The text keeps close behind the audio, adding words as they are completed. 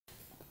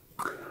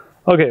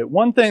Okay,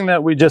 one thing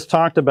that we just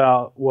talked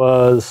about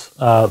was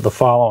the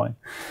following.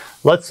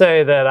 Let's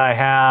say that I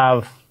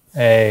have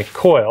a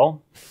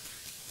coil,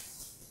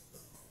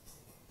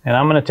 and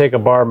I'm going to take a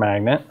bar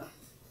magnet,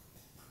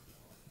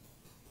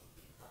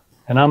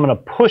 and I'm going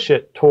to push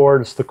it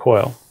towards the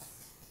coil.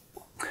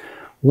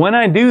 When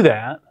I do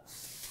that,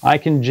 I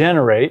can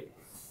generate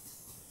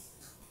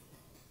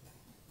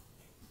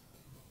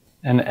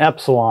an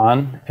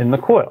epsilon in the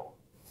coil.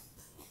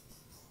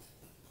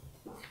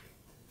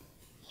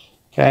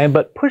 Okay,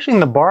 but pushing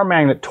the bar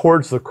magnet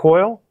towards the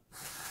coil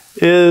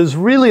is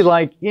really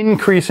like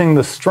increasing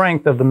the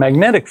strength of the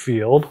magnetic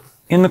field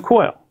in the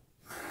coil.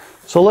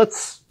 So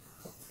let's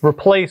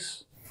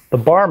replace the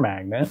bar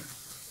magnet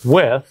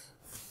with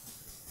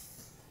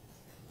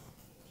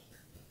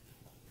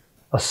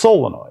a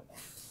solenoid.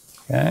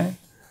 Okay,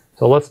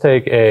 so let's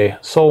take a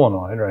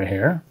solenoid right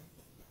here,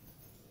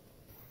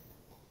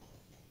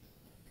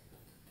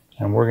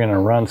 and we're going to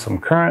run some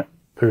current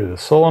through the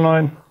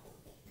solenoid.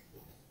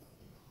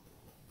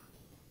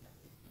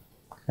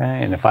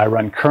 Okay, and if I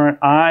run current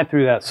I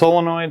through that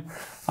solenoid,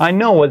 I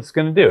know what it's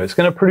going to do. It's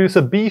going to produce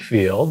a B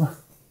field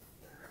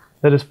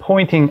that is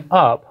pointing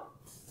up,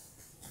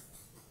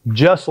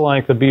 just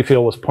like the B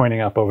field was pointing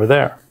up over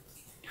there.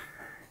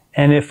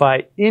 And if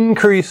I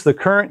increase the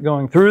current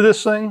going through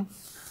this thing,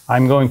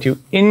 I'm going to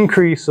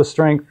increase the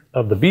strength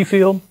of the B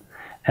field,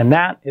 and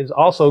that is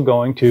also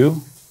going to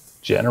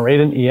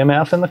generate an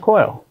EMF in the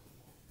coil.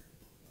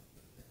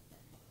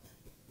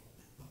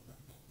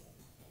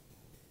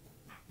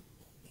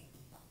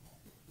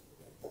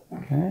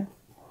 Okay.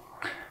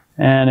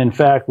 And in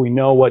fact, we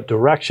know what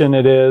direction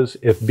it is.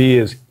 If B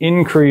is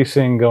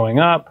increasing going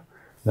up,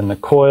 then the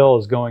coil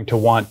is going to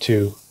want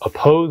to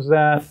oppose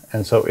that,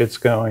 and so it's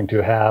going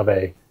to have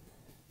a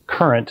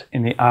current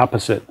in the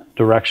opposite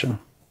direction.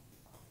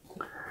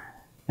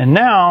 And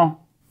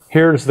now,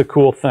 here's the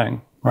cool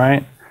thing,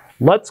 right?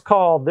 Let's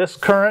call this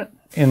current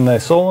in the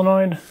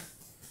solenoid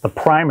the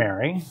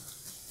primary,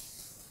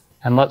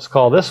 and let's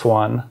call this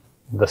one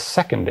the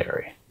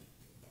secondary.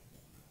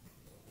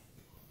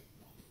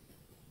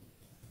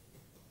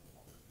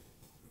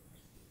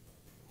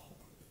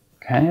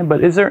 Okay,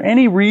 but is there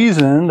any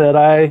reason that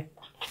I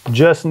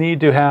just need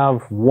to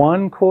have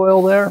one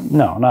coil there?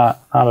 No,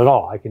 not at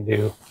all. I can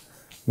do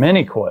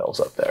many coils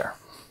up there.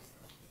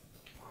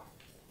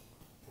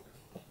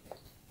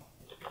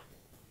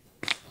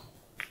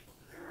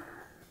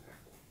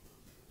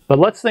 But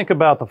let's think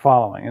about the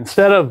following.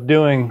 Instead of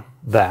doing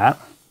that,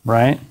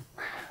 right,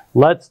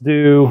 let's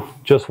do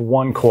just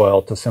one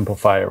coil to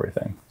simplify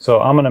everything. So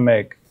I'm going to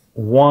make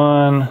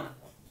one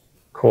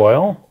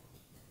coil,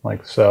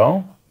 like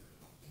so.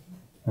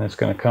 And it's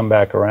going to come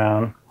back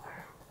around,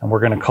 and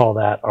we're going to call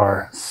that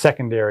our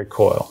secondary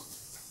coil.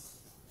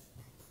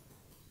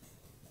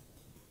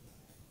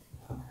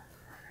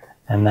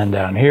 And then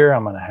down here,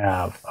 I'm going to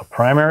have a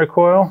primary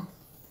coil,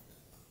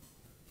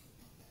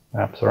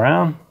 wraps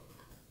around,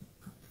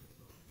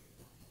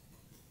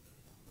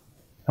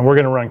 and we're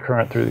going to run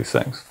current through these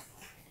things.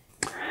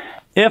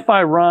 If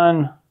I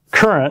run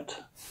current,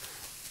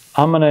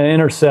 I'm going to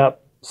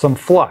intercept some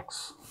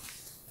flux.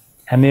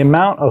 And the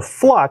amount of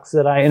flux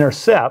that I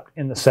intercept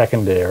in the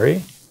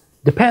secondary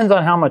depends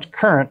on how much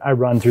current I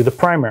run through the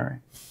primary.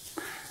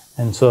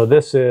 And so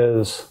this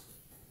is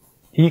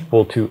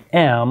equal to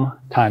M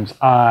times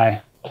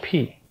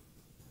IP.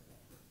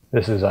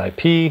 This is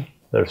IP.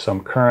 There's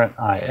some current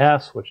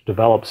IS, which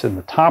develops in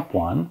the top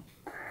one.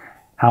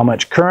 How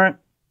much current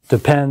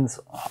depends,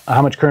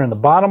 how much current in the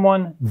bottom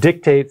one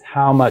dictates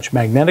how much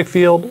magnetic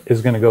field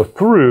is going to go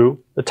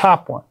through the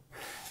top one.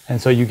 And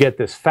so you get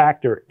this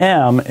factor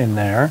M in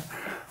there,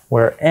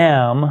 where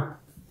M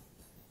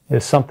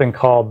is something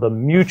called the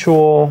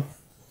mutual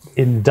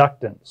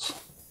inductance.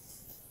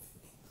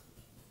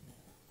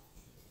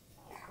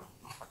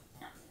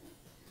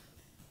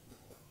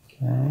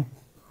 Okay.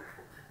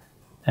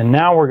 And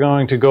now we're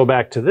going to go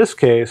back to this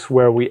case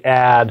where we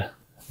add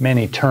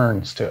many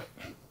turns to it.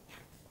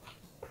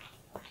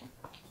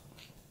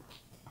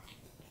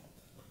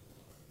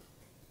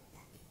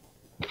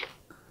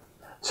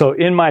 So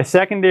in my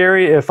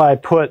secondary, if I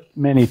put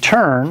many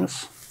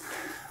turns,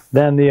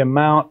 then the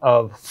amount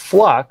of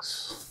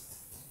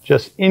flux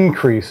just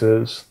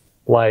increases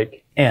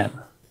like N.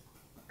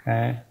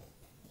 Okay?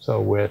 So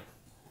with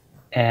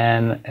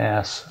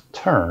NS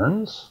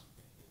turns,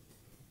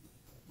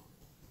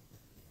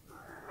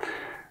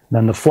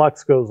 then the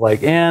flux goes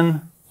like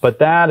N, but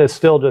that is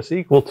still just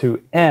equal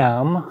to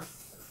M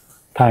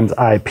times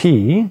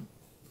IP.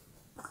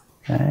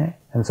 Okay?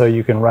 And so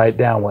you can write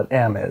down what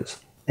M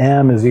is.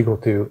 M is equal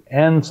to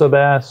N sub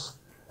S,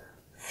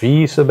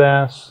 phi sub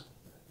S,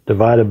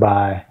 divided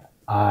by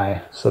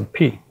I sub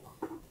P.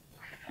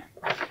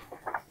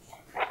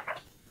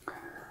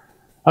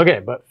 Okay,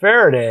 but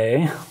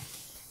Faraday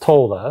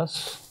told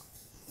us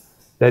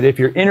that if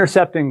you're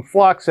intercepting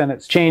flux and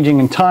it's changing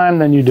in time,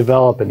 then you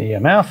develop an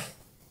EMF.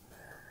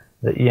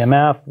 The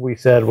EMF, we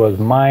said, was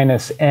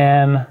minus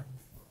N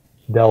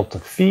delta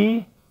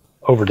phi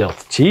over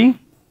delta T.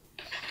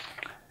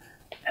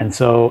 And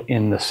so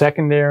in the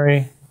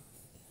secondary,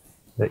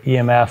 the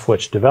EMF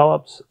which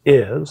develops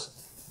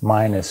is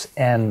minus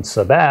N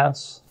sub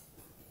S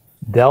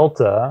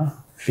delta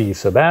phi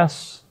sub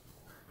S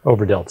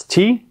over delta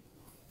T.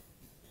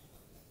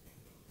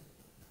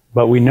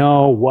 But we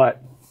know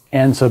what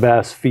N sub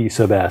S phi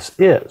sub S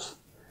is.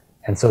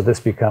 And so this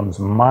becomes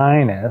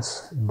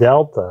minus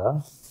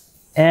delta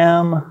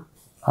M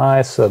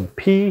I sub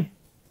P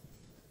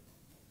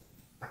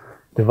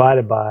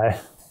divided by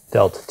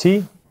delta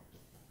T.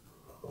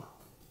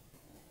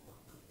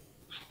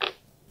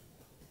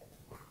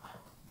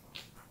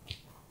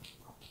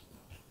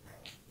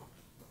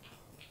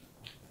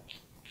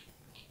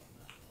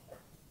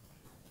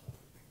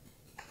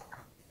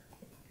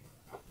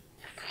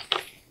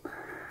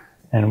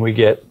 And we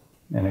get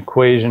an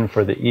equation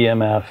for the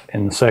EMF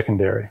in the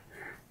secondary.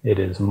 It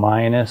is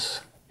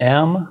minus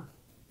M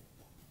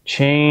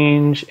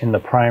change in the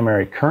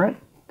primary current,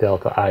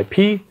 delta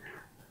IP,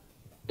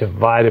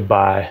 divided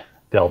by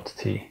delta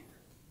T.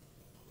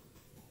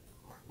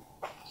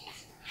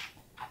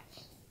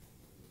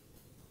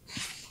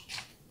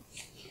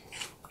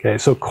 Okay,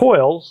 so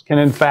coils can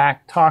in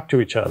fact talk to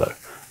each other.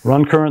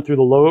 Run current through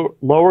the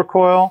lower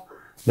coil.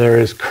 There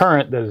is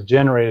current that is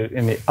generated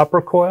in the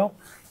upper coil.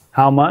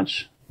 How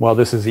much? Well,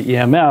 this is the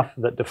EMF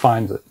that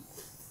defines it.